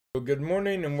Well, good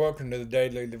morning and welcome to the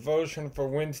daily devotion for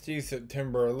Wednesday,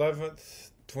 September 11th,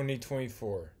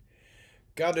 2024.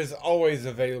 God is always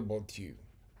available to you.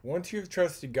 Once you've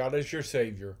trusted God as your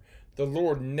Savior, the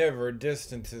Lord never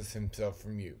distances himself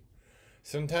from you.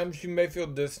 Sometimes you may feel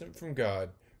distant from God.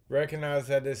 Recognize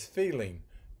that as feeling.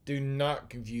 Do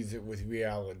not confuse it with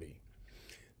reality.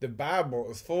 The Bible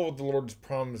is full of the Lord's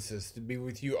promises to be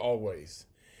with you always.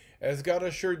 As God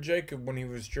assured Jacob when he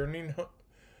was journeying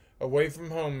away from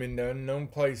home into unknown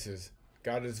places,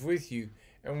 God is with you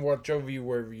and watch over you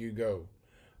wherever you go.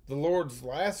 The Lord's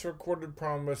last recorded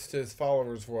promise to his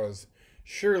followers was,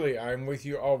 "Surely I am with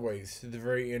you always to the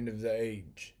very end of the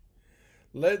age."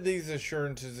 Let these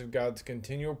assurances of God's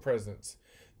continual presence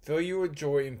fill you with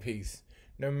joy and peace.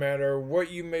 No matter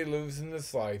what you may lose in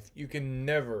this life, you can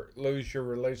never lose your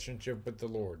relationship with the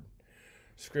Lord.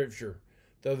 Scripture: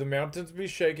 though the mountains be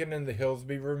shaken and the hills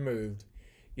be removed,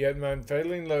 yet my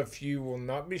unfailing love for you will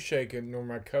not be shaken, nor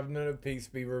my covenant of peace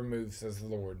be removed, says the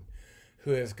Lord,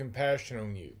 who has compassion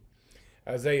on you.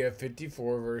 Isaiah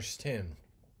 54, verse 10.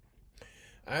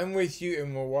 I am with you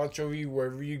and will watch over you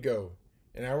wherever you go,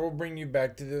 and I will bring you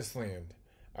back to this land.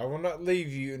 I will not leave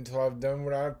you until I have done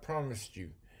what I have promised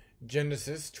you.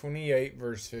 Genesis 28,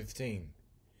 verse 15.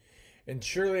 And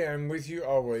surely I am with you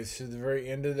always to the very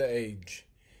end of the age.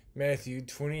 Matthew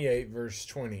 28, verse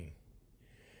 20.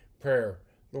 Prayer: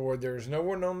 Lord, there is no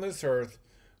one on this earth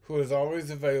who is always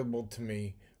available to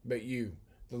me, but you,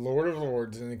 the Lord of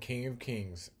Lords and the King of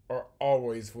Kings, are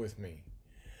always with me.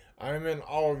 I am in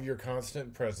awe of your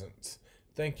constant presence.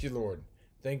 Thank you, Lord.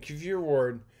 Thank you for your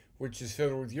word, which is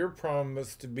filled with your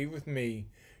promise to be with me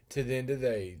to the end of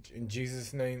the age. In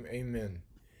Jesus' name, amen.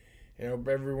 And I hope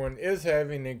everyone is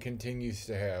having and continues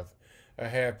to have a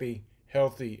happy,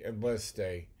 healthy, and blessed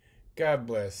day. God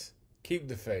bless. Keep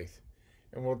the faith.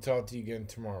 And we'll talk to you again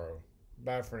tomorrow.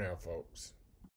 Bye for now, folks.